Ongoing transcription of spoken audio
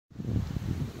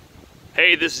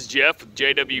Hey, this is Jeff with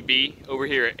JWB over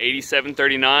here at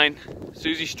 8739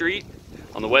 Susie Street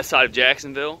on the west side of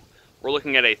Jacksonville. We're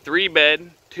looking at a 3-bed,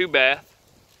 2-bath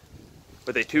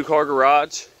with a 2-car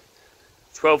garage,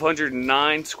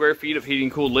 1,209 square feet of heating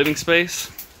and cooled living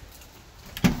space.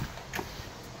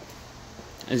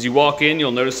 As you walk in,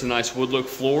 you'll notice the nice wood look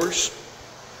floors.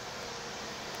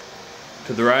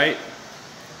 To the right,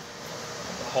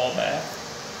 the hall bath.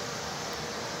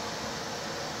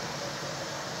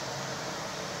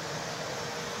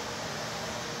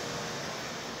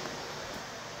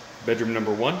 Bedroom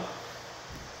number 1.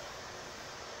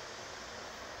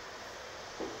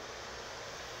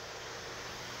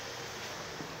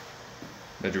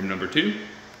 Bedroom number 2.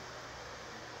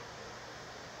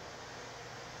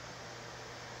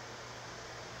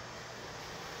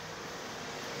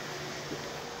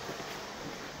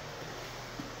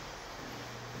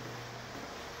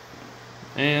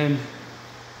 And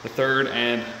the third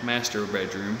and master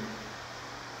bedroom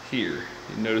here.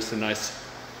 You notice a nice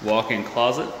walk-in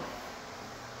closet.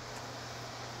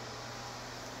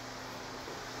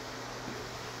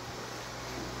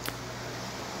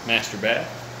 Master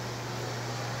bath.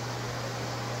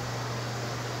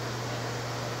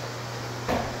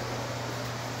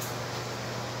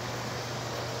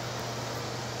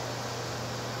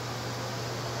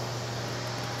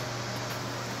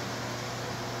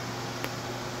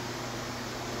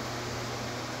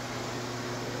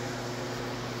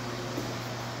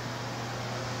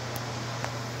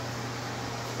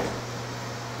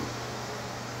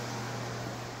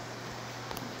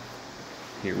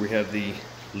 Here we have the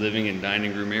living and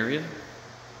dining room area.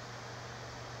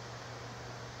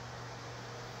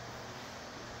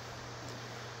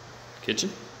 Kitchen.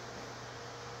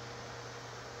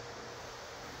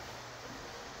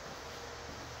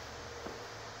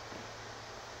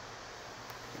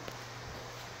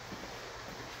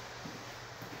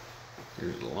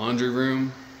 Here's the laundry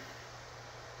room.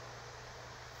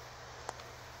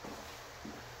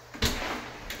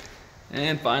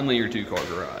 And finally, your 2-car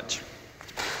garage.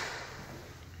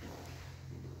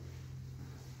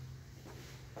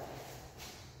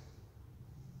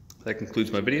 That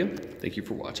concludes my video. Thank you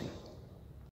for watching.